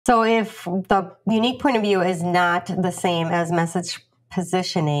So if the unique point of view is not the same as message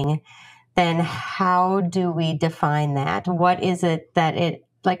positioning, then how do we define that? What is it that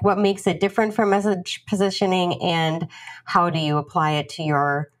what makes it different from message positioning, and how do you apply it to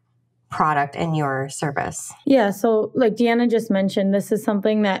your product and your service? Yeah, so like Deanna just mentioned, this is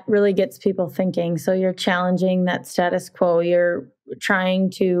something that really gets people thinking. So you're challenging that status quo. You're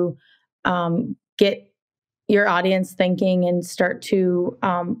trying to get your audience thinking and start to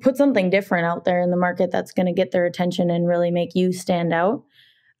put something different out there in the market that's going to get their attention and really make you stand out.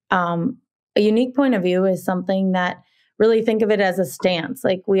 A unique point of view is something that really think of it as a stance.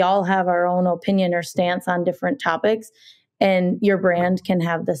 Like we all have our own opinion or stance on different topics, and your brand can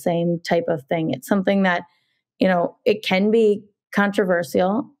have the same type of thing. It's something that, it can be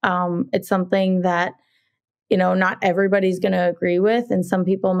controversial. It's something that, not everybody's going to agree with. And some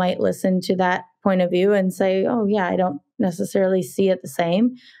people might listen to that point of view and say, oh, yeah, I don't necessarily see it the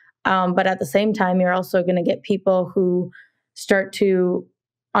same. But at the same time, you're also going to get people who start to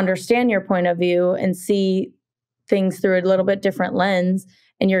understand your point of view and see things through a little bit different lens.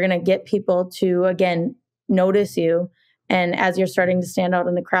 And you're going to get people to, again, notice you. And as you're starting to stand out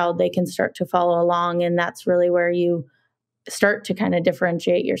in the crowd, they can start to follow along. And that's really where you start to kind of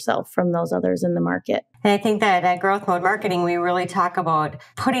differentiate yourself from those others in the market. And I think that at Growth Mode Marketing, we really talk about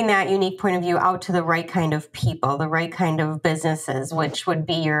putting that unique point of view out to the right kind of people, the right kind of businesses, which would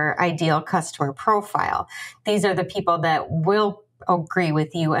be your ideal customer profile. These are the people that will agree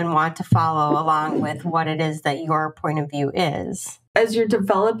with you and want to follow along with what it is that your point of view is. As you're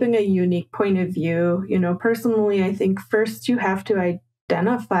developing a unique point of view, personally, I think first you have to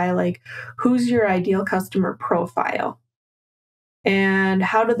identify who's your ideal customer profile. And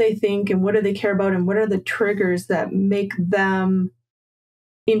how do they think, and what do they care about, and what are the triggers that make them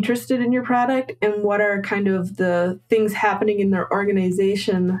interested in your product, and what are kind of the things happening in their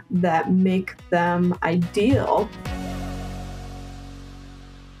organization that make them ideal